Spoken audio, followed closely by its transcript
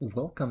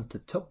Welcome to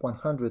Top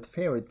 100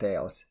 Fairy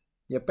Tales.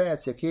 Your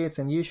pets, your kids,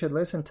 and you should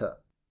listen to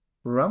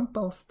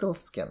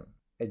Rumpelstiltskin,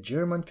 a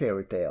German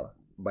fairy tale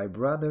by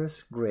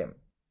Brothers Grimm.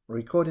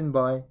 Recorded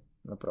by,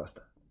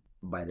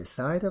 By the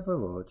side of a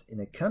wood, in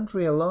a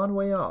country a long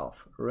way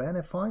off, ran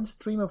a fine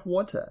stream of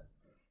water,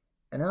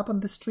 and up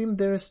on the stream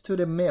there stood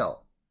a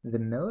mill. The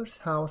miller's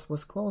house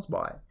was close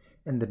by,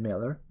 and the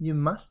miller, you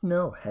must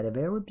know, had a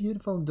very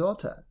beautiful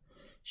daughter.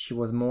 She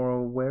was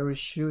moreover very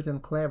shrewd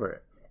and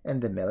clever,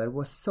 and the miller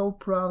was so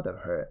proud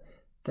of her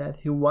that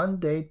he one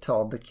day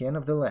told the king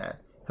of the land,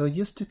 who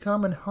used to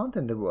come and hunt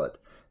in the wood,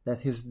 that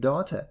his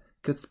daughter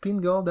could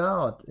spin gold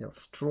out of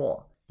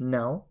straw.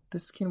 Now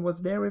this king was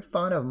very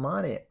fond of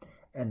money,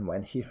 and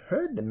when he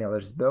heard the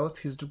miller's boast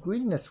his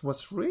greediness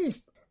was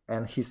raised,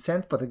 and he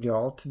sent for the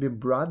girl to be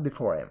brought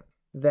before him.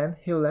 Then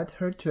he led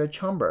her to a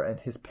chamber in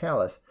his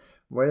palace,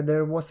 where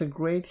there was a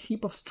great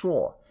heap of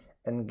straw,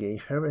 and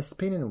gave her a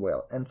spinning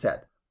wheel, and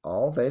said,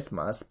 "All this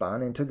must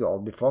spin into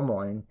gold before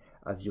morning,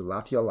 as you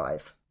love your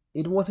life."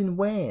 It was in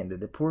vain that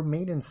the poor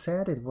maiden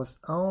said it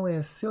was only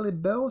a silly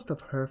boast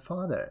of her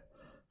father,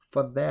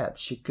 for that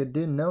she could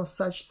do no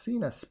such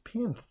thing as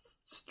spin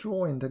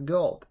straw into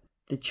gold.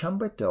 The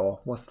chamber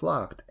door was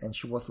locked, and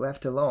she was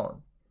left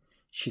alone.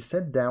 She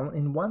sat down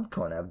in one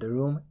corner of the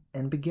room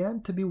and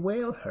began to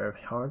bewail her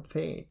hard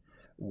fate,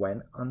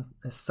 when on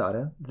a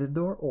sudden the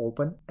door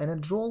opened, and a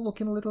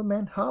droll-looking little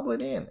man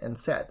hobbled in and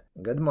said,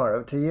 "Good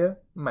morrow to you,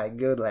 my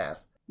good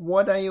lass.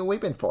 What are you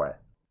weeping for?"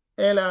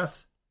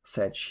 "Alas,"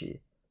 said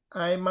she,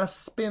 "I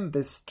must spin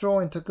this straw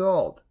into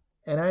gold,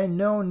 and I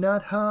know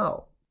not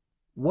how."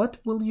 "What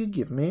will you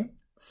give me,"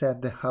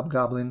 said the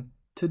hobgoblin,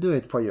 "to do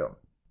it for you?"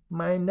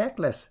 "My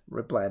necklace,"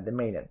 replied the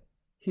maiden.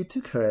 He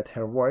took her at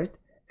her word,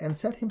 and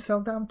sat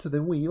himself down to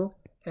the wheel,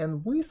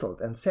 and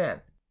whistled and sang,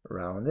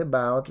 round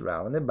about,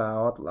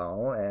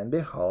 lo and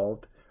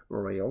behold,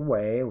 reel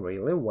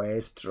away,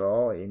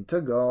 straw into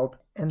gold."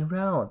 And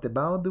round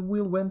about the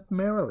wheel went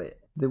merrily.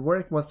 The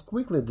work was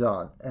quickly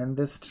done, and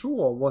the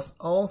straw was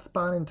all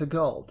spun into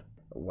gold.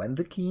 When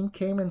the king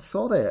came and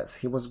saw this,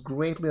 he was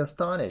greatly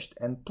astonished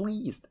and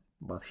pleased,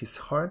 but his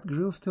heart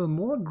grew still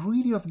more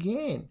greedy of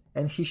gain,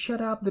 and he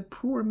shut up the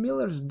poor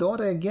miller's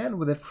daughter again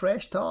with a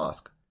fresh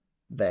task.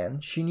 Then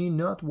she knew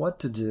not what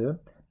to do,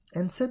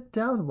 and sat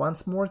down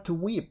once more to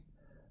weep.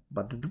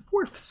 But the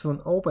dwarf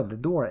soon opened the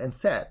door and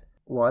said,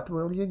 "What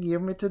will you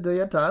give me to do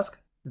your task?"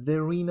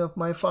 "The ring of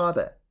my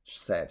father,"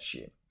 said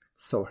she.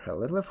 So her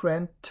little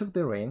friend took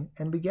the ring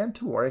and began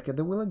to work at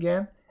the wheel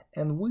again,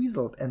 and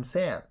whistled and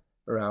sang,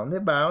 round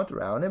about,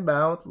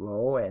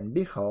 lo and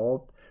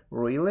behold,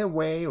 reel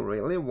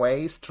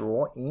away,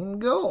 straw in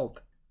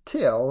gold."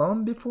 Till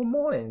long before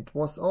morning it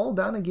was all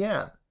done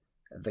again.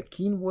 The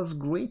king was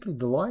greatly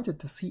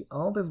delighted to see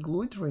all this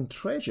glittering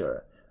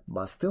treasure,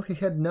 but still he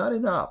had not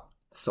enough.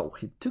 So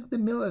he took the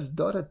miller's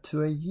daughter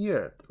to a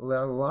yet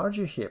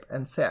larger heap,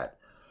 and said,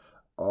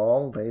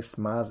 "All this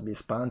must be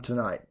spun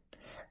tonight,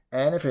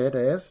 and if it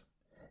is,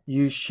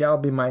 you shall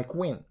be my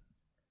queen."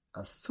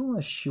 As soon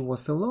as she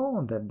was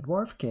alone, the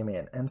dwarf came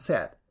in and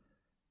said,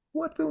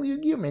 "What will you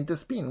give me to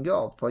spin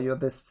gold for you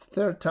this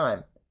third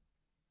time?"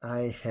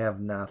 "I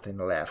have nothing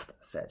left,"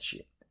 said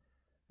she.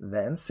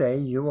 "Then say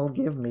you will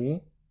give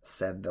me,"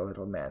 said the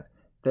little man,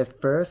 "the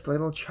first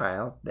little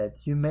child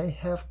that you may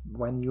have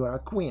when you are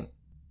queen."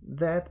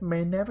 "That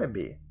may never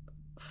be,"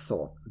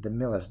 thought the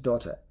miller's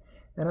daughter,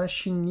 and as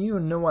she knew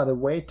no other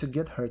way to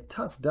get her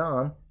task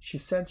done, she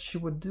said she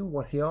would do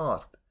what he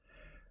asked.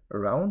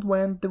 Round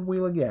went the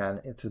wheel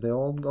again to the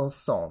old gold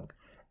song,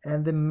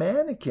 and the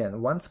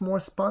mannikin once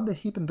more spun the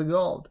heap into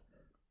gold.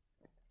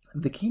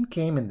 The king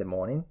came in the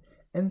morning,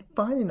 and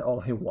finding all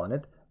he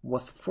wanted,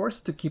 was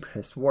forced to keep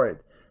his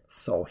word,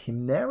 so he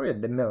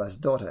married the miller's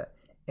daughter,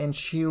 and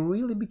she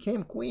really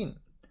became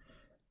queen.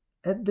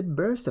 At the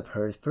birth of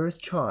her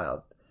first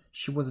child,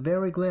 she was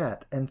very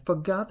glad, and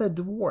forgot the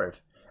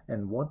dwarf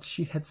and what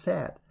she had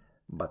said.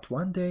 But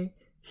one day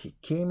he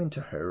came into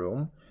her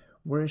room,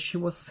 where she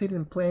was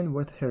sitting playing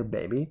with her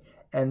baby,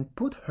 and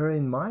put her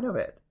in mind of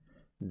it.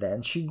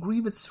 Then she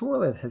grieved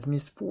sorely at his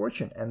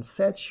misfortune, and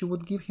said she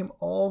would give him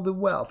all the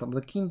wealth of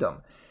the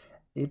kingdom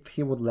if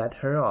he would let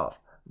her off,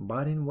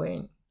 but in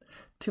vain,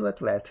 till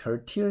at last her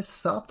tears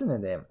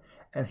softened him,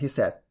 and he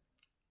said,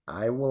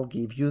 "I will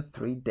give you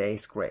 3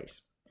 days'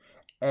 grace,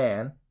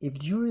 and if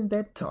during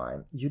that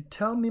time you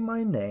tell me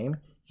my name,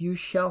 you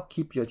shall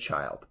keep your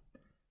child."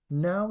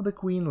 Now the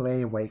queen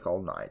lay awake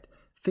all night,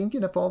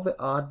 thinking of all the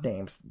odd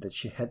names that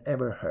she had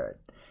ever heard,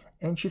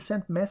 and she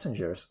sent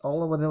messengers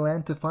all over the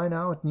land to find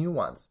out new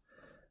ones.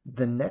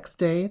 The next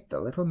day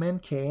the little man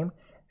came,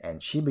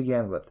 and she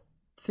began with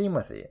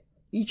Timothy,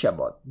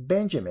 Ichabod,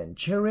 Benjamin,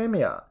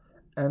 Jeremiah,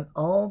 and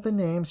all the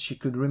names she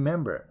could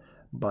remember,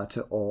 but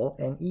to all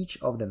and each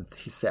of them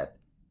he said,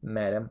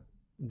 "Madam,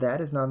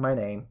 that is not my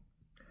name."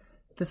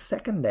 The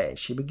second day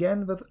she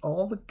began with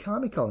all the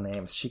comical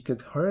names she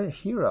could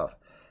hear of,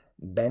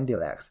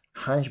 Bandy-legs,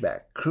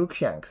 Hunchback,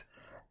 Crookshanks,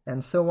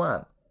 and so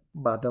on,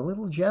 but the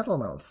little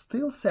gentleman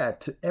still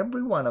said to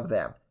every one of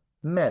them,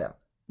 "Madam,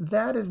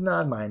 that is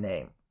not my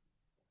name."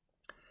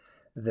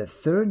 The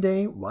third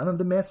day one of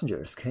the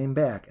messengers came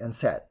back and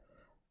said,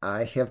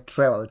 "I have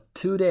traveled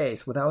 2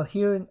 days without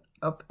hearing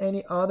of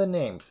any other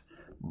names,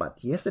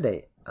 but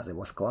yesterday, as I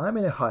was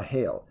climbing a high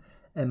hill,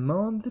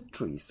 among the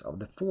trees of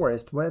the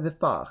forest were the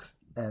fox,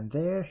 and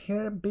their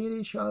hair beat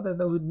each other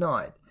good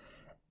night,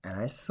 and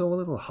I saw a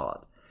little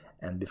hut,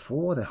 and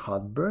before the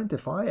hut burnt a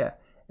fire,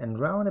 and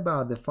round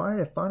about the fire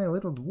a funny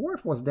little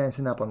dwarf was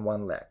dancing up on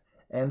one leg,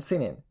 and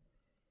singing,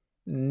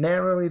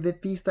 'Merrily the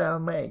feast I'll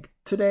make,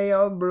 today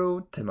I'll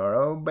brew,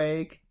 tomorrow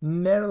bake,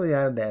 merrily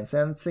I'll dance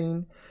and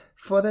sing,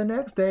 for the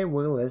next day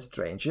will a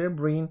stranger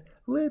bring,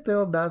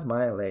 little does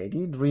my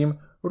lady dream,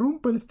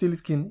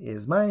 Rumpelstiltskin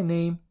is my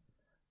name.'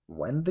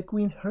 When the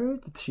queen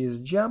heard it, she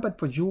jumped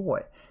for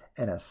joy,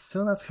 and as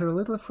soon as her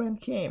little friend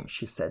came,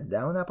 she sat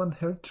down upon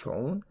her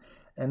throne,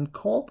 and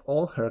called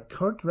all her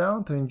court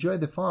round to enjoy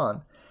the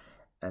fun,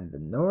 and the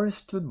nurse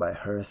stood by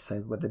her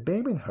side with the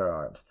baby in her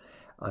arms,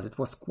 as it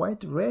was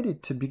quite ready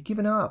to be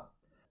given up.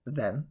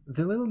 Then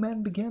the little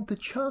man began to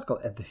chuckle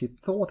at the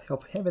thought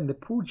of having the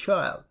poor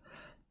child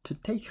to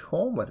take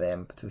home with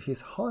him to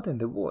his hut in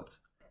the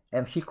woods,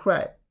 and he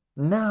cried,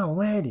 'Now,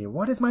 lady,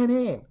 what is my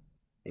name?'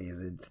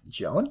 'Is it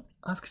John?'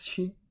 asked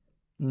she.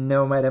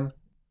 'No, madam.'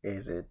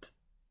 'Is it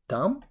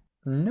Tom?'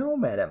 'No,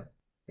 madam.'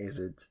 'Is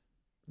it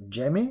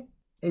Jemmy?'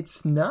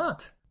 'It's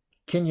not.'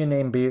 'Can your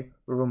name be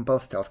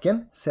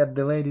Rumpelstiltskin?' said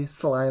the lady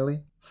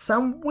slyly.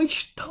 'Some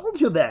witch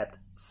told you that!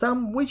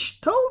 Some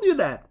witch told you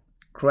that!'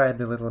 cried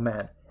the little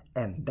man,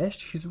 and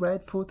dashed his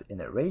right foot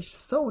in a rage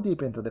so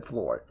deep into the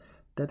floor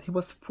that he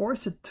was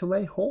forced to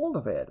lay hold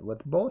of it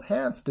with both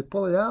hands to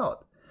pull it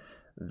out.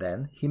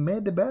 Then he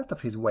made the best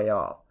of his way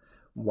off,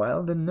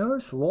 while the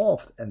nurse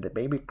laughed and the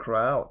baby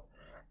cried,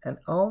 and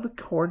all the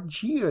court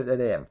jeered at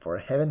him for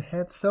having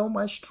had so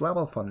much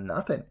trouble for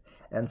nothing,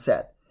 and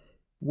said,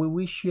 'We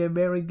wish you a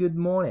very good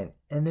morning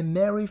and a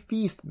merry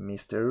feast,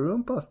 Mr.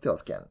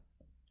 Rumpelstiltskin.'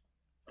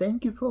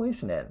 Thank you for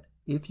listening.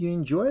 If you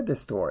enjoyed the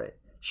story,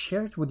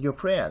 share it with your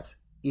friends.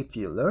 If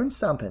you learned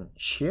something,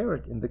 share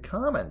it in the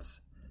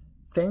comments.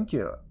 Thank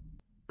you.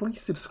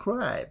 Please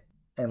subscribe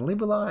and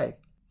leave a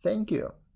like. Thank you.